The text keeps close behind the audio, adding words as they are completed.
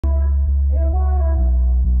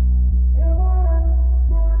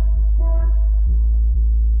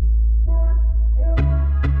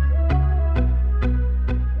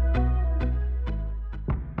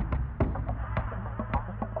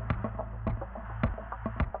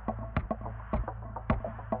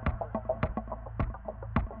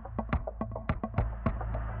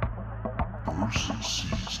person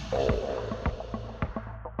sees all.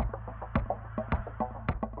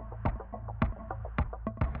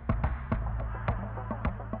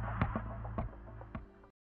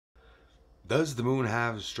 Does the moon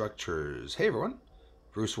have structures? Hey everyone,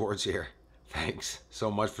 Bruce Ward's here. Thanks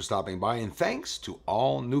so much for stopping by, and thanks to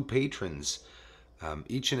all new patrons,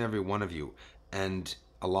 each and every one of you. And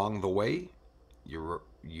along the way,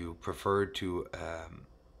 you preferred to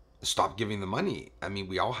stop giving the money. I mean,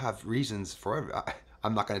 we all have reasons for it.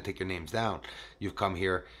 I'm not going to take your names down. You've come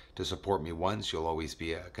here to support me once. You'll always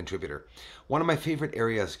be a contributor. One of my favorite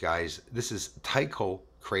areas, guys, this is Tycho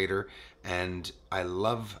Crater, and I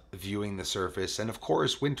love viewing the surface. And of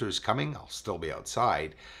course, winter's coming. I'll still be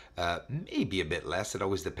outside. Maybe a bit less. It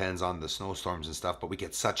always depends on the snowstorms and stuff, but we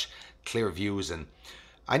get such clear views, and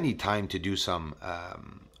I need time to do some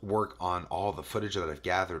work on all the footage that I've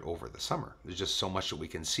gathered over the summer. There's just so much that we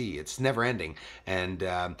can see. It's never ending. And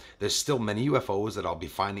there's still many UFOs that I'll be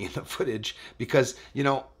finding in the footage because, you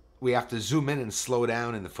know, we have to zoom in and slow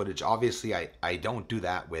down in the footage. Obviously, I don't do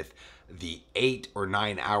that with the 8 or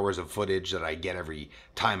 9 hours of footage that I get every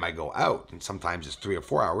time I go out. And sometimes it's 3 or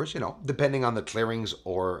 4 hours, you know, depending on the clearings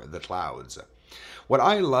or the clouds. What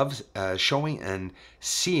I love showing and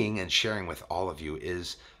seeing and sharing with all of you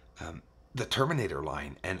is the Terminator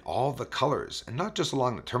line and all the colors, and not just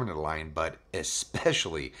along the Terminator line, but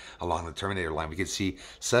especially along the Terminator line. We can see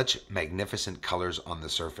such magnificent colors on the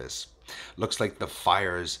surface. Looks like the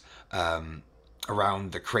fires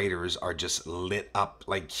around the craters are just lit up.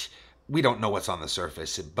 Like, we don't know what's on the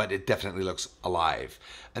surface, but it definitely looks alive.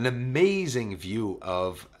 An amazing view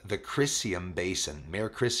of the Crisium Basin, Mare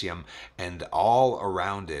Crisium, and all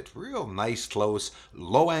around it. Real nice, close,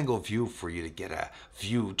 low-angle view for you to get a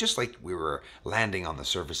view just like we were landing on the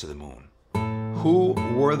surface of the moon. Who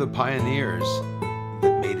were the pioneers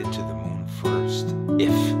that made it to the moon first?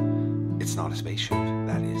 If it's not a spaceship,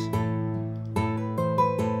 that is.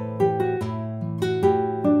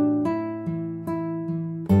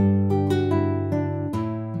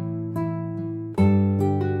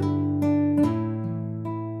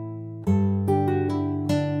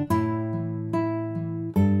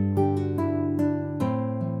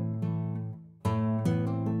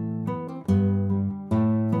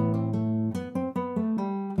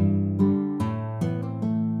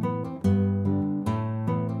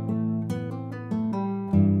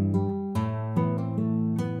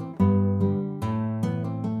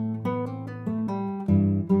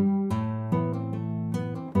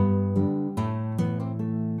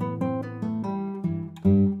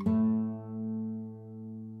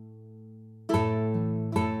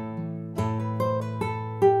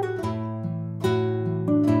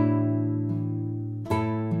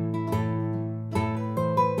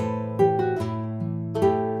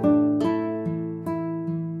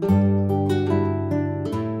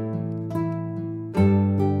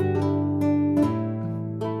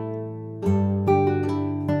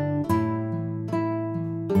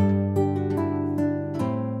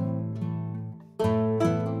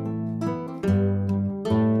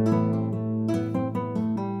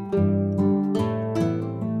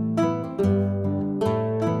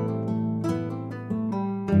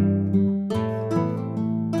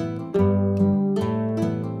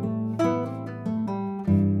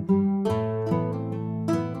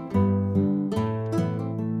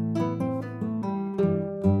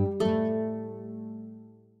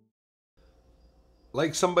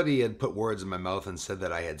 Like somebody had put words in my mouth and said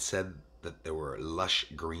that I had said that there were lush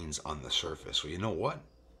greens on the surface. Well, you know what?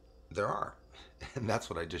 There are. And that's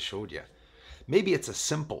what I just showed you. Maybe it's a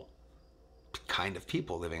simple kind of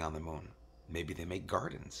people living on the moon. Maybe they make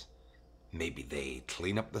gardens. Maybe they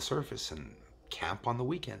clean up the surface and camp on the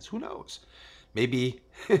weekends. Who knows? Maybe,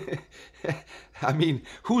 I mean,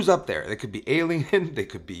 who's up there? They could be alien, they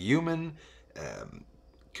could be human,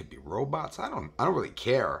 could be robots. I don't really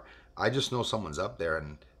care. I just know someone's up there,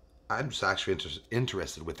 and I'm just actually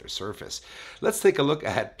interested with their surface. Let's take a look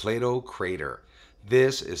at Plato Crater.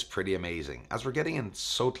 This is pretty amazing. As we're getting in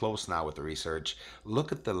so close now with the research,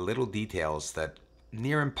 look at the little details that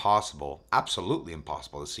near impossible, absolutely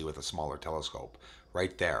impossible to see with a smaller telescope.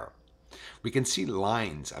 Right there. We can see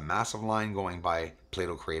lines, a massive line going by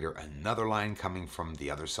Plato Crater, another line coming from the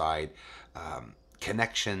other side,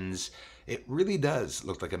 connections. It really does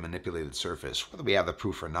look like a manipulated surface. Whether we have the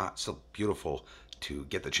proof or not, still beautiful to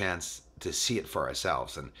get the chance to see it for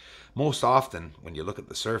ourselves. And most often, when you look at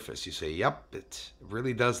the surface, you say, yep, it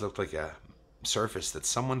really does look like a surface that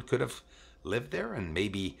someone could have lived there and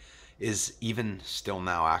maybe is even still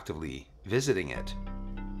now actively visiting it.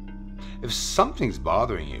 If something's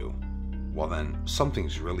bothering you, well then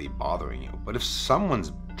something's really bothering you. But if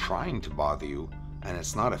someone's trying to bother you and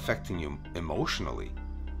it's not affecting you emotionally,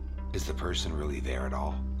 is the person really there at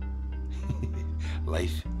all?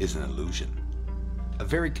 Life is an illusion, a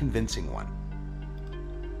very convincing one.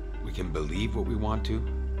 We can believe what we want to,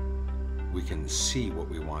 we can see what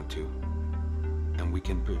we want to, and we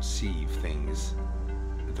can perceive things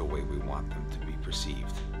the way we want them to be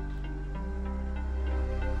perceived.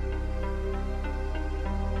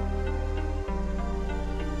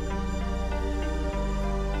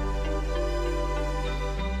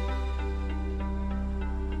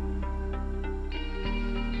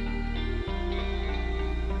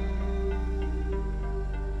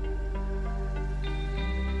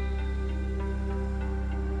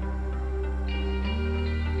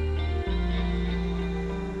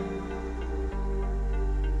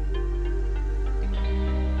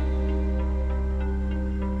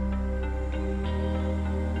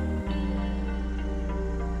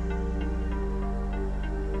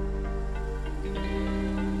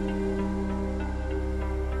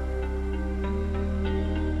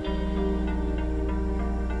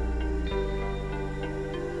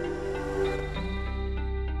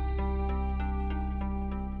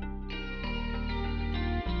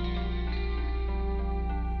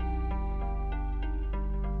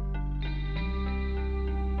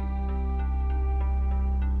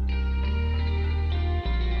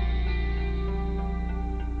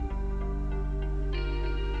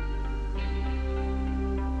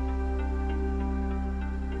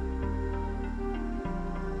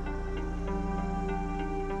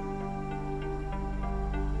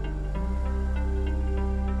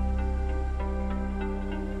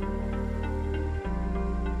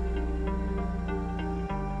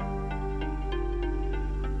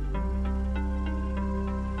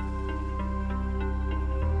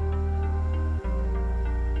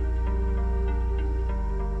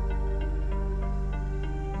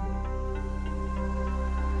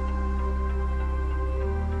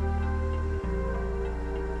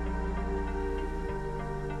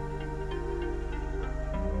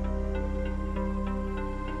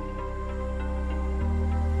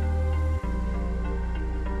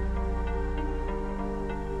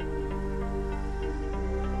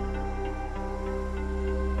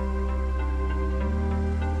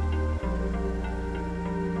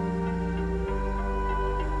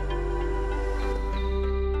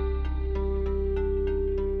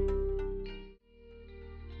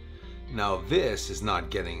 Now this is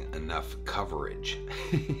not getting enough coverage.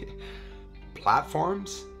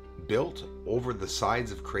 Platforms built over the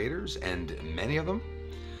sides of craters, and many of them.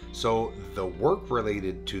 So the work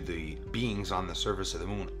related to the beings on the surface of the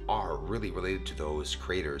moon are really related to those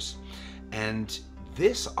craters. And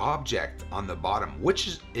this object on the bottom,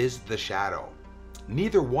 which is the shadow,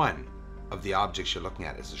 neither one of the objects you're looking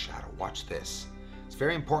at is a shadow. Watch this. It's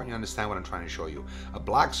very important you understand what I'm trying to show you. A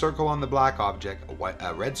black circle on the black object,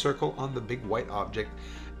 a red circle on the big white object,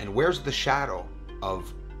 and where's the shadow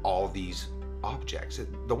of all these objects?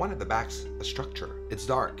 The one at the back's a structure. It's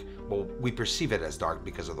dark. Well, we perceive it as dark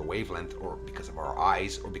because of the wavelength, or because of our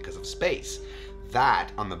eyes, or because of space.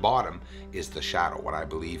 That on the bottom is the shadow, what I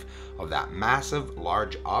believe, of that massive,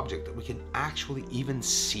 large object that we can actually even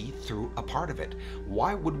see through a part of it.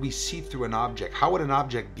 Why would we see through an object? How would an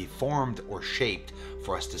object be formed or shaped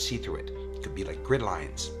for us to see through it? It could be like grid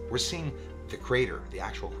lines. We're seeing the crater, the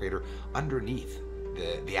actual crater, underneath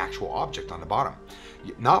the actual object on the bottom.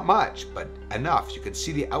 Not much, but enough. You can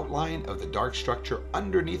see the outline of the dark structure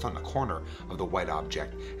underneath on the corner of the white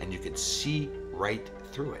object, and you can see right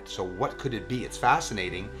through it. So what could it be? It's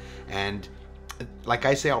fascinating, and like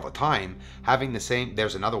I say all the time, having the same,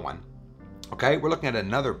 there's another one. Okay, we're looking at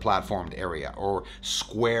another platformed area, or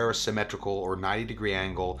square, symmetrical, or 90-degree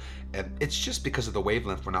angle. It's just because of the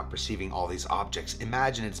wavelength we're not perceiving all these objects.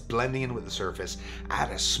 Imagine it's blending in with the surface,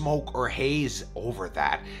 add a smoke or haze over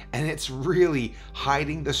that, and it's really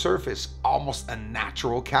hiding the surface, almost a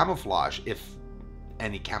natural camouflage, if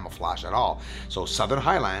any camouflage at all. So Southern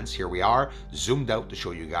Highlands, here we are, zoomed out to show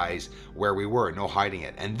you guys where we were, no hiding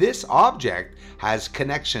it. And this object has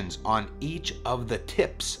connections on each of the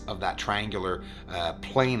tips of that triangular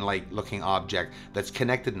plane-like looking object that's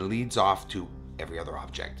connected and leads off to every other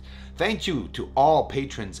object. Thank you to all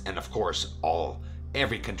patrons, and of course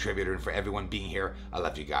every contributor, and for everyone being here. I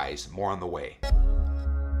love you guys. More on the way.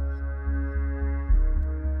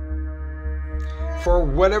 For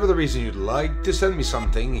whatever the reason you'd like to send me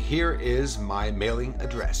something, here is my mailing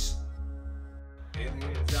address.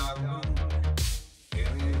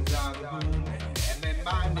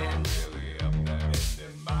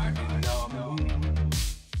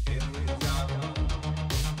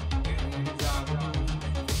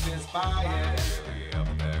 fire. Way up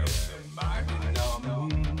there, mining on the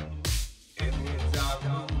moon. Aliens are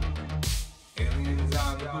gone. Aliens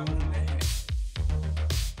are gone.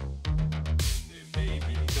 They may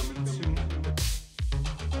be coming soon.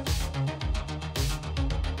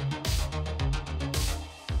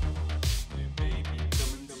 They may be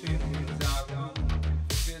coming soon. Aliens are gone.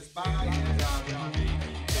 There's fire. Aliens are gone.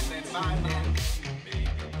 And they're mining.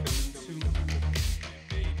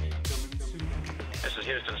 This is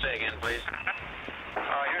Houston. Say again, please.